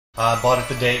I bought it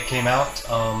the day it came out,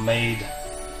 made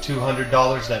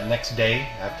 $200 that next day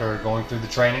after going through the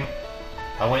training.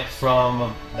 I went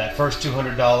from that first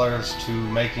 $200 to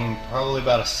making probably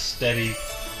about a steady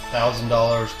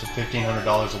 $1,000 to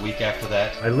 $1,500 a week after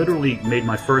that. I literally made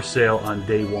my first sale on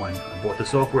day one. I bought the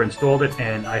software, installed it,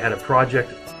 and I had a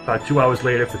project about 2 hours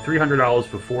later for $300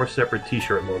 for 4 separate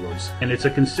t-shirt logos. And it's a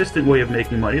consistent way of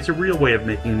making money. It's a real way of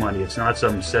making money. It's not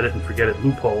some set it and forget it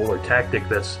loophole or tactic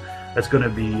that's going to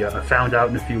be found out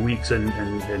in a few weeks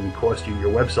and cost you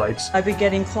your websites. I've been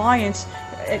getting clients,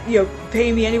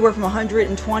 paying me anywhere from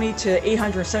 $120 to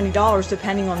 $870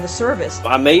 depending on the service.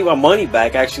 I made my money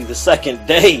back actually the second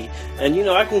day, and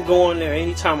I can go on there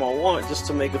anytime I want just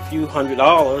to make a few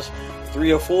 $100,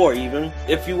 3 or 4 even.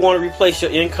 If you want to replace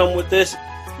your income with this,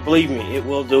 believe me, it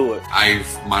will do it.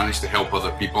 I've managed to help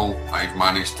other people. I've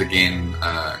managed to gain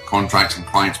contracts and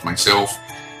clients myself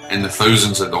in the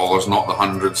thousands of dollars, not the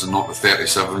hundreds and not the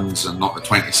 37s and not the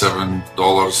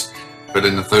 $27, but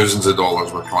in the thousands of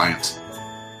dollars with clients.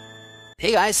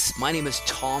 Hey guys, my name is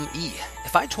Tom E.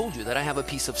 If I told you that I have a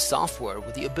piece of software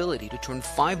with the ability to turn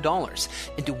 $5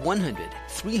 into $100,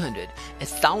 $300,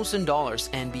 $1,000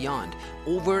 and beyond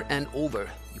over and over,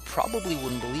 you probably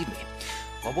wouldn't believe me.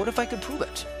 Well, what if I could prove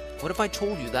it? What if I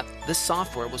told you that this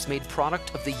software was made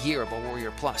Product of the Year by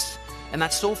Warrior Plus, and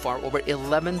that so far over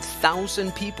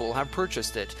 11,000 people have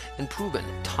purchased it and proven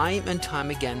time and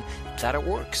time again that it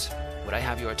works? Would I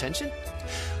have your attention?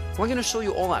 We're going to show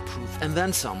you all that proof and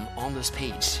then some on this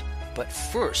page. But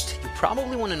first, you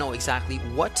probably want to know exactly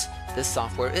what this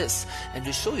software is. And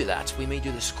to show you that, we made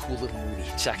you this cool little movie.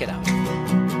 Check it out.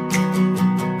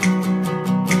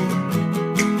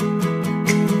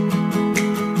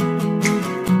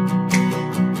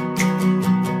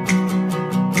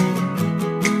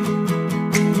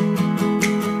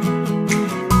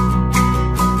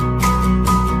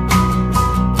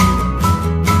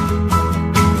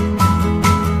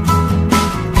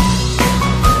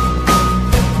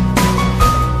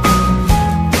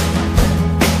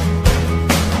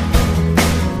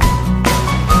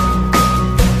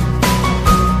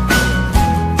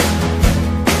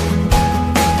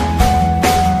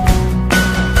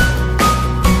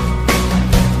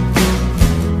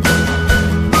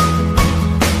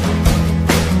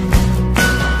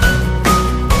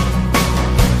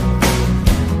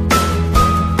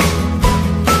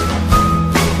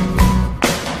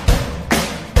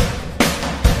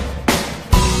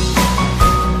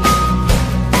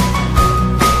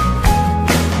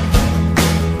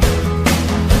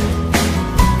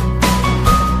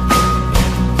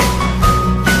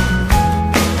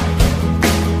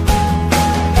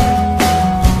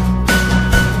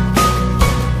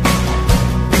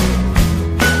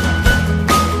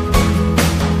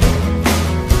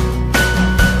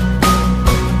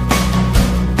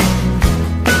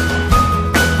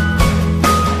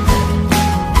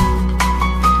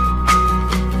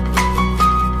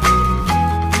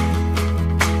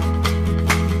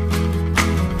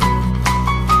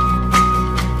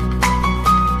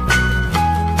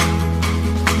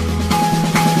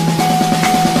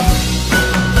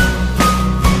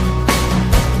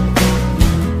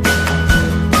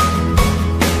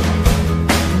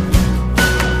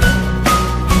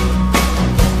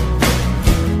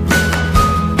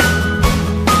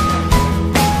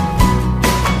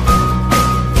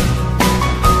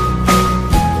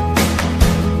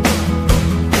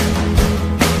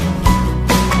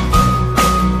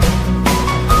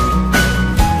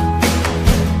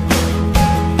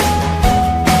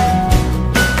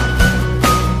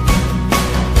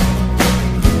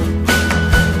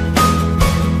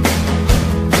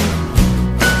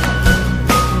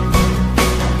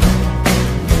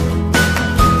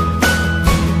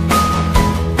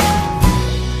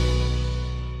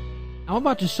 I'm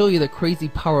about to show you the crazy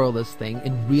power of this thing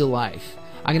in real life.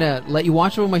 I'm going to let you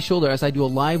watch over my shoulder as I do a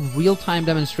live real-time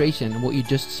demonstration of what you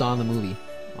just saw in the movie.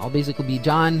 I'll basically be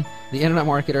John, the internet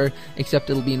marketer, except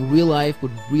it'll be in real life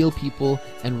with real people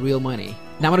and real money.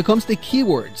 Now when it comes to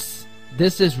keywords,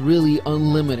 this is really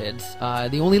unlimited.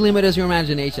 The only limit is your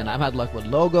imagination. I've had luck with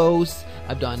logos.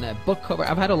 I've done book cover.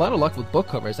 I've had a lot of luck with book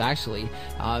covers, actually.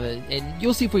 And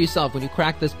you'll see for yourself when you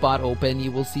crack this bot open.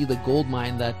 You will see the gold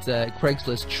mine that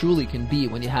Craigslist truly can be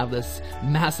when you have this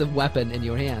massive weapon in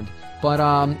your hand. But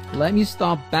let me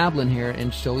stop babbling here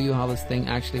and show you how this thing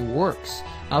actually works.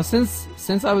 Now,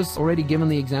 since I was already given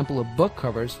the example of book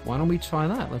covers, why don't we try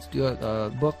that? Let's do a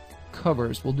book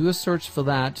covers. We'll do a search for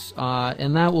that,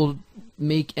 and that will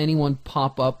make anyone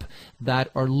pop up that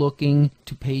are looking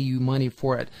to pay you money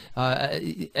for it.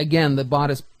 Again, the bot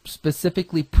is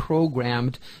specifically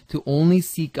programmed to only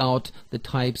seek out the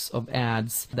types of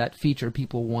ads that feature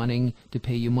people wanting to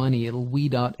pay you money. It'll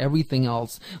weed out everything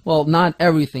else. Well, not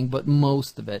everything, but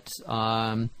most of it.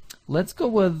 Let's go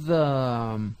with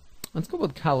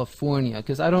California,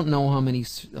 because I don't know how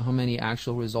many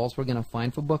actual results we're going to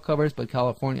find for book covers, but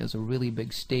California is a really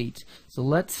big state. So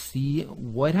let's see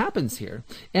what happens here.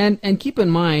 And keep in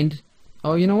mind,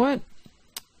 oh, you know what?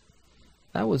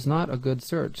 That was not a good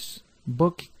search.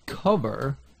 Book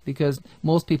cover, because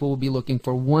most people will be looking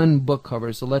for one book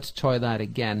cover, so let's try that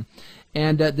again.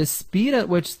 And the speed at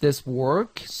which this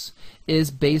works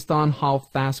is based on how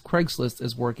fast Craigslist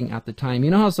is working at the time.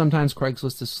 You know how sometimes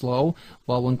Craigslist is slow?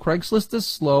 Well, when Craigslist is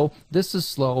slow, this is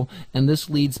slow, and this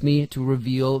leads me to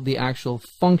reveal the actual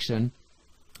function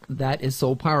that is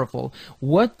so powerful.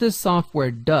 What this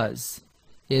software does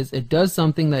is it does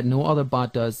something that no other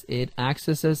bot does. It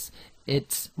accesses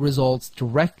its results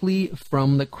directly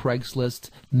from the Craigslist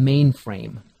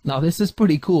mainframe. Now this is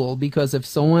pretty cool, because if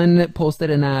someone posted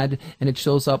an ad and it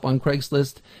shows up on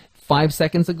Craigslist 5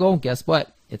 seconds ago, guess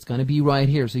what? It's going to be right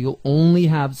here. So you'll only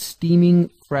have steaming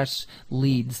fresh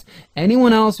leads.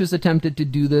 Anyone else who's attempted to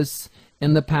do this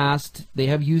in the past, they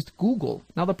have used Google.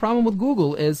 Now the problem with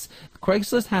Google is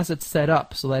Craigslist has it set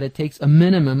up so that it takes a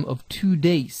minimum of 2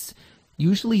 days,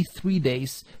 usually 3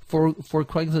 days, for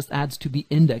Craigslist ads to be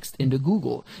indexed into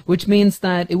Google, which means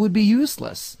that it would be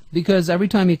useless, because every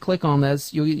time you click on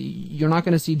this, you're not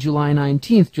going to see July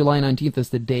 19th. July 19th is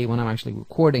the day when I'm actually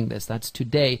recording this. That's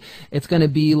today. It's going to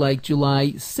be like July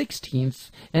 16th,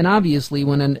 and obviously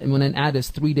when an ad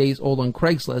is 3 days old on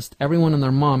Craigslist, everyone and their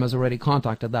mom has already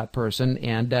contacted that person,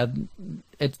 and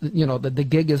it's, you know, the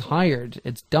gig is hired.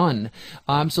 It's done.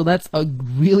 So that's a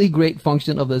really great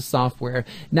function of this software.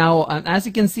 Now, as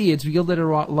you can see, it's yielded a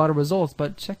lot of results,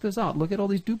 but check this out. Look at all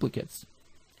these duplicates.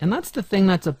 And that's the thing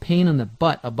that's a pain in the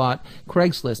butt about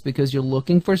Craigslist, because you're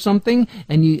looking for something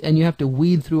and you have to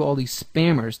weed through all these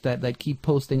spammers that keep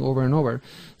posting over and over.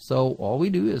 So all we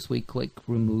do is we click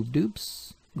remove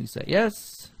dupes. We say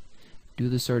yes, do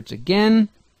the search again,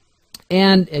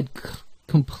 and it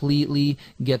completely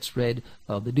gets rid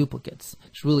of the duplicates.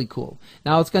 It's really cool.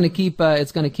 Now it's going to keep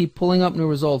pulling up new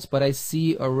results, but I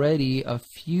see already a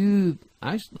few.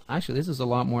 Actually, this is a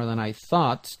lot more than I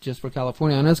thought just for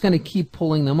California. And it's going to keep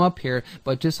pulling them up here,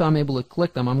 but just so I'm able to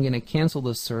click them, I'm going to cancel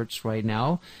the search right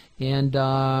now. And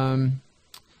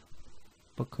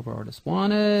book cover artist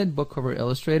wanted, book cover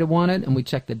illustrator wanted, and we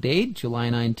check the date, July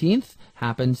 19th,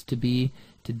 happens to be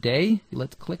today.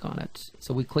 Let's click on it.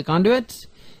 So we click onto it,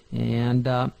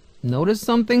 and notice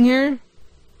something here.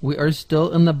 We are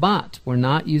still in the bot. We're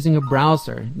not using a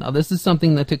browser. Now this is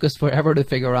something that took us forever to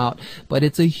figure out, but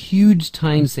it's a huge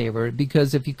time saver,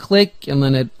 because if you click and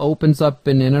then it opens up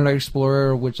in Internet Explorer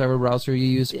or whichever browser you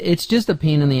use, it's just a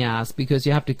pain in the ass, because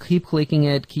you have to keep clicking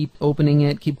it, keep opening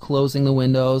it, keep closing the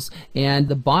windows, and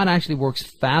the bot actually works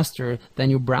faster than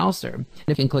your browser.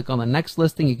 If you can click on the next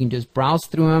listing, you can just browse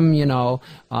through them, you know,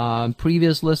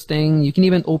 previous listing. You can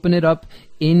even open it up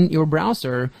in your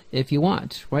browser if you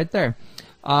want, right there.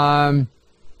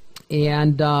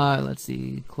 Let's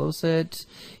see, close it,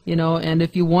 you know, and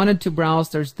if you wanted to browse,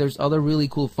 there's other really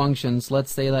cool functions.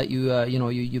 Let's say that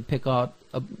you pick out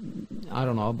I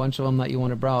don't know, a bunch of them that you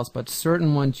want to browse, but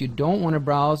certain ones you don't want to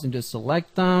browse, and just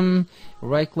select them,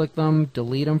 right click them,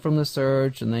 delete them from the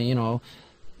search, and then, you know,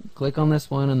 click on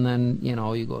this one, and then, you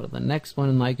know, you go to the next one,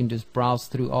 and now you can just browse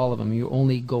through all of them. You're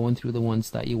only going through the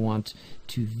ones that you want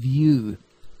to view.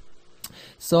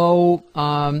 So,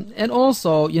 and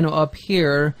also, you know, up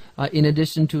here, in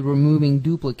addition to removing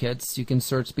duplicates, you can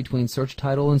search between search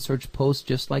title and search post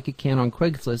just like you can on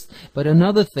Craigslist. But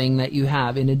another thing that you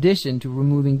have, in addition to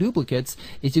removing duplicates,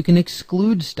 is you can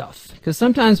exclude stuff. Because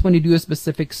sometimes when you do a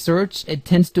specific search, it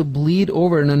tends to bleed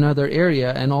over in another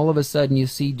area, and all of a sudden you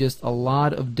see just a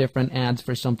lot of different ads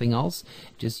for something else.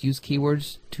 Just use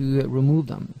keywords to remove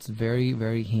them. It's very,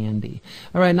 very handy.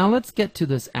 All right, now let's get to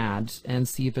this ad and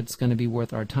see if it's going to be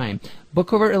worth our time. Book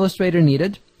cover illustrator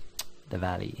needed. The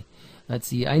Valley. Let's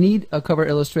see. I need a cover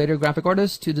illustrator graphic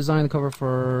artist to design the cover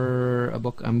for a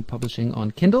book I'm publishing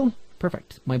on Kindle.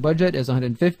 Perfect. My budget is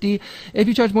 $150. If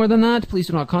you charge more than that, please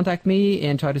do not contact me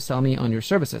and try to sell me on your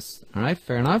services. All right,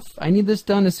 fair enough. I need this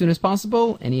done as soon as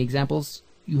possible. Any examples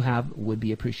you have would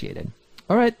be appreciated.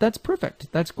 All right, that's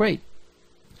perfect. That's great.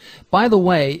 By the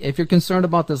way, if you're concerned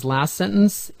about this last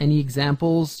sentence, any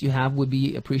examples you have would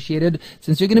be appreciated.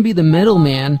 Since you're going to be the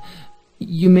middleman,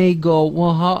 you may go,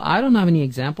 well, I don't have any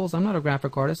examples. I'm not a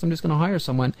graphic artist. I'm just going to hire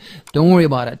someone. Don't worry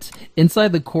about it.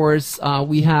 Inside the course,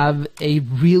 we have a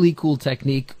really cool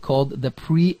technique called the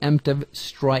preemptive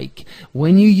strike.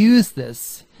 When you use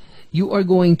this, you are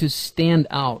going to stand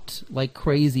out like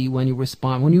crazy when you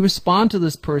respond. When you respond to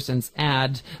this person's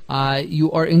ad,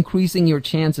 you are increasing your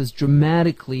chances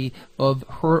dramatically of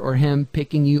her or him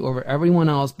picking you over everyone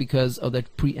else because of the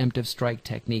preemptive strike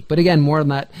technique. But again, more on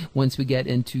that once we get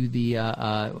into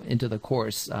the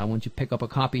course, once you pick up a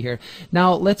copy here.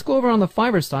 Now let's go over on the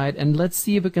Fiverr side and let's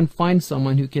see if we can find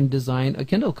someone who can design a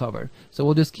Kindle cover. So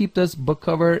we'll just keep this book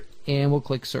cover and we'll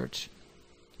click search.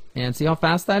 And see how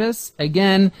fast that is?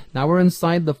 Again, now we're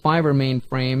inside the Fiverr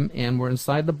mainframe and we're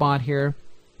inside the bot here.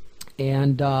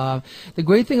 And the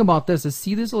great thing about this is,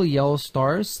 see these little yellow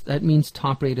stars? That means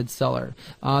top rated seller.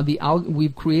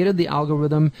 We've created the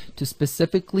algorithm to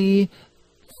specifically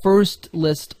first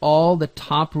list all the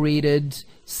top rated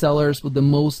sellers with the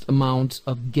most amount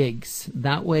of gigs.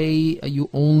 That way you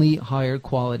only hire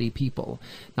quality people.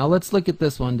 Now let's look at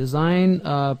this one. Design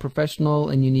professional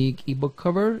and unique ebook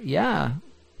cover. Yeah.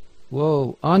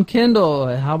 Whoa, on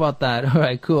Kindle. How about that? All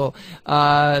right, cool.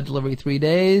 Delivery 3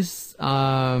 days.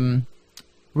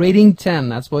 Rating 10,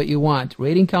 that's what you want.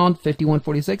 Rating count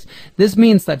 5146. This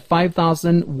means that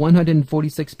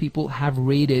 5,146 people have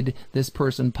rated this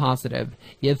person positive.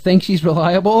 You think she's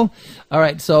reliable? All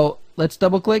right, so let's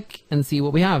double click and see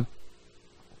what we have.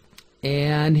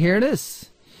 And here it is.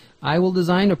 I will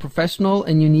design a professional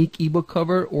and unique ebook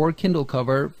cover or Kindle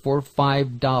cover for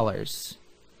 $5.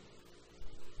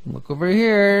 Look over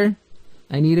here.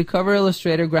 I need a cover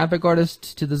illustrator, graphic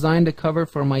artist to design the cover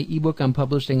for my ebook I'm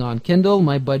publishing on Kindle.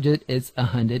 My budget is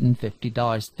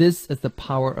 $150. This is the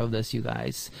power of this, you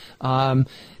guys.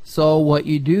 So what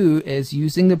you do is,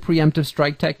 using the preemptive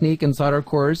strike technique inside our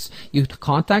course, you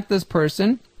contact this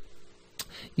person,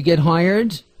 you get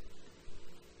hired,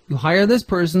 you hire this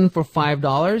person for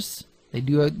 $5. They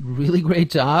do a really great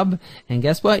job, and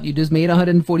guess what? You just made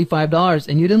 $145,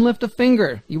 and you didn't lift a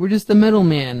finger. You were just the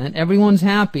middleman, and everyone's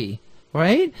happy.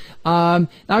 Right? Now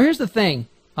here's the thing.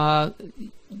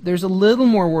 There's a little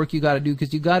more work you got to do,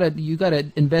 because you got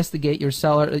to investigate your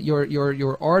seller,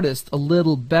 your artist a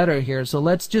little better here. So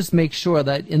let's just make sure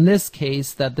that in this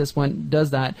case that this one does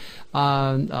that.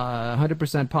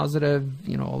 100% positive,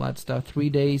 you know, all that stuff. 3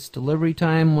 days delivery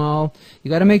time. Well,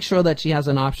 you got to make sure that she has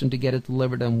an option to get it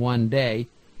delivered in 1 day.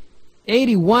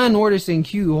 81 orders in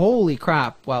queue. Holy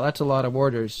crap. Wow, that's a lot of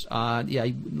orders. Yeah,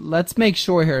 let's make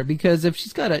sure here, because if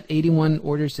she's got 81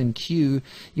 orders in queue,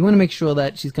 you want to make sure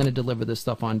that she's going to deliver this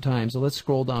stuff on time. So let's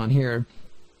scroll down here.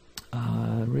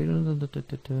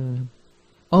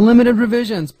 Unlimited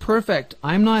revisions. Perfect.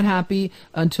 I'm not happy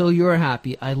until you're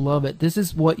happy. I love it. This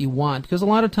is what you want, because a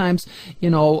lot of times,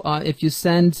 you know, if you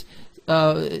send...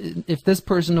 if this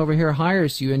person over here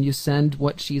hires you and you send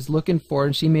what she's looking for,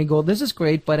 and she may go, this is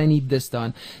great, but I need this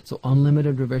done. So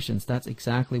unlimited revisions, that's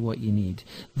exactly what you need.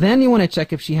 Then you want to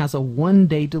check if she has a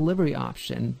 1-day delivery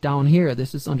option. Down here,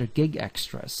 this is under gig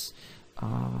extras.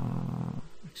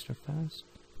 Extra fast.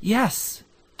 Yes!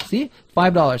 See?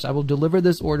 $5. I will deliver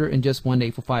this order in just 1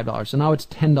 day for $5. So now it's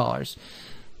 $10.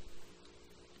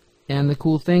 And the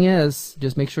cool thing is,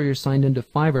 just make sure you're signed into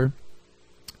Fiverr.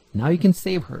 Now you can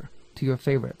save her to your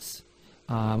favorites,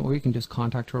 or you can just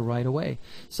contact her right away.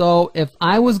 So if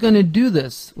I was going to do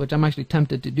this, which I'm actually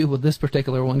tempted to do with this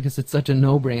particular one because it's such a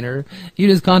no-brainer, you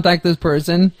just contact this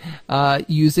person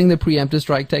using the preemptive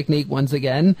strike technique once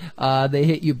again. They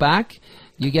hit you back,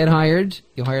 you get hired,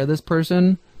 you hire this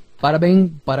person, bada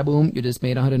bing, bada boom, you just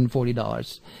made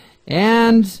 $140.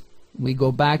 And we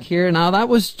go back here. Now that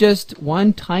was just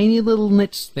one tiny little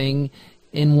niche thing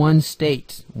in one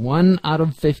state. 1 out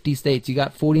of 50 states. You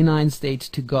got 49 states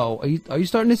to go. Are you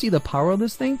starting to see the power of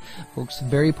this thing? Works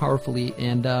very powerfully,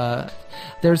 and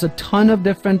there's a ton of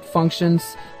different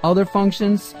functions, other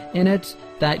functions in it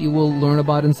that you will learn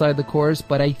about inside the course,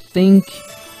 but I think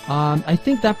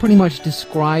that pretty much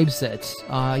describes it.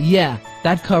 Yeah,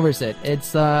 that covers it.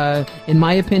 It's in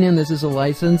my opinion, this is a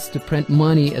license to print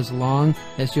money as long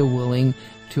as you're willing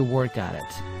to work at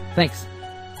it. Thanks.